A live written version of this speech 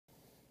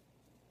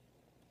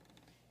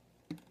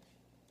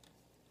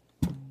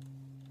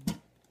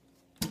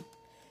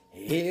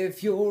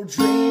If your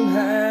dream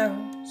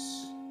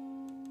house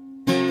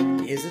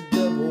is a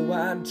double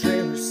wide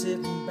trailer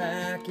sitting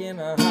back in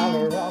a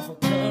holler off a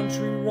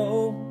country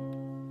road,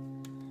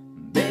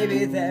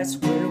 baby, that's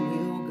where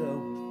we'll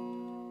go.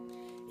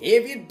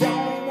 If you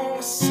don't want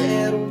to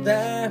settle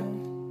down,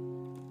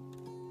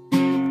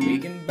 we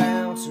can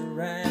bounce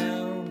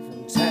around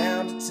from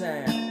town to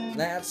town.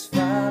 That's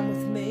fine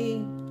with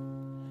me.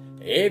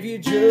 If you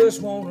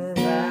just want to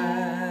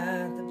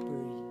ride the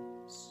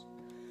breeze,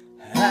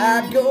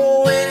 I'd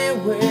go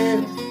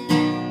anywhere.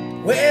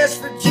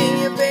 West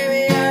Virginia,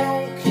 baby, I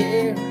don't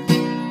care.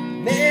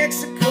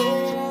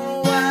 Mexico on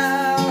a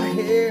wild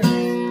hair.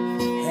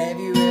 Have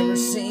you ever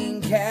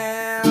seen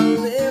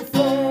California?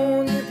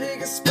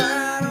 Pick a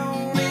spot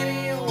on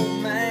any old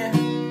map.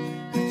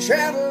 I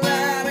travel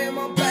out in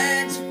my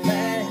bags of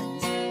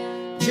pads,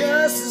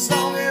 just as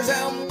long as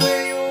I'm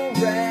where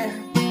you're at.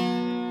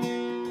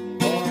 I'm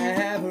gonna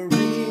have a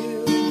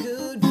real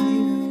good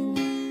view.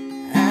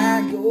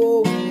 I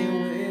go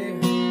anywhere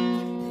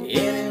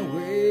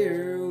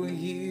with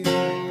you.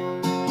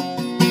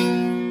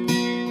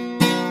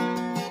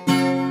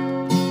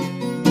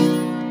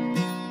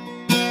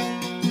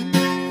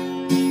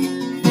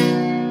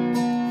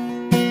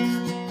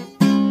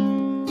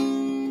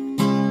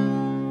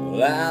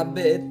 Well, I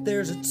bet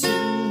there's a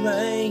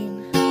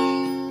 2-lane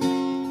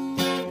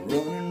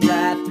running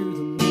right through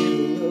the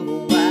middle of a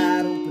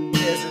wide open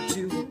desert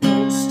to a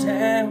ghost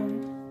town.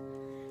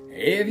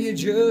 If you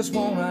just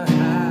wanna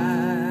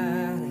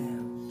hide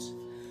out,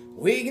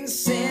 we can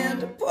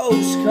send a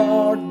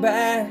postcard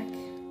back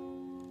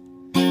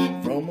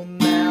from a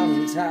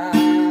mountaintop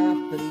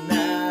in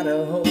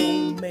Idaho.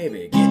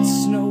 Maybe get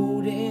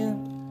snowed in,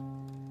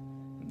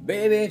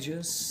 baby,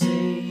 just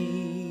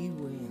say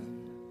when.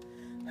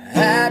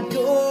 I'd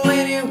go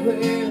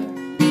anywhere.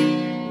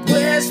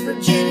 West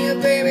Virginia,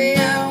 baby, I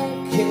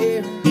don't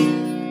care.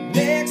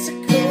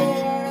 Mexico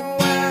on a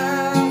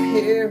wild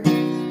hair.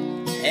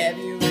 Have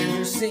you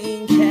ever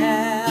seen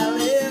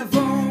California?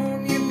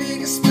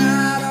 Pick a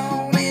spot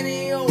on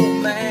any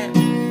old map.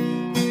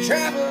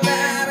 Travel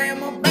out and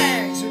my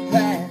bags are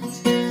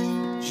packed,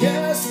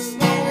 just as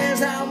long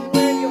as I'm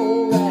where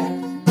you're at.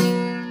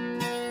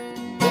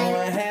 I'm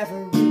gonna have a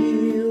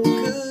real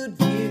good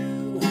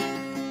view.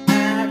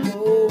 I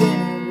go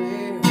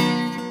anywhere,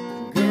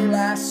 girl,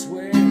 I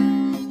swear.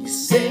 You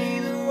say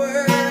the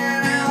word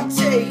and I'll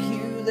take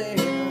you there.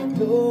 I'll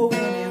go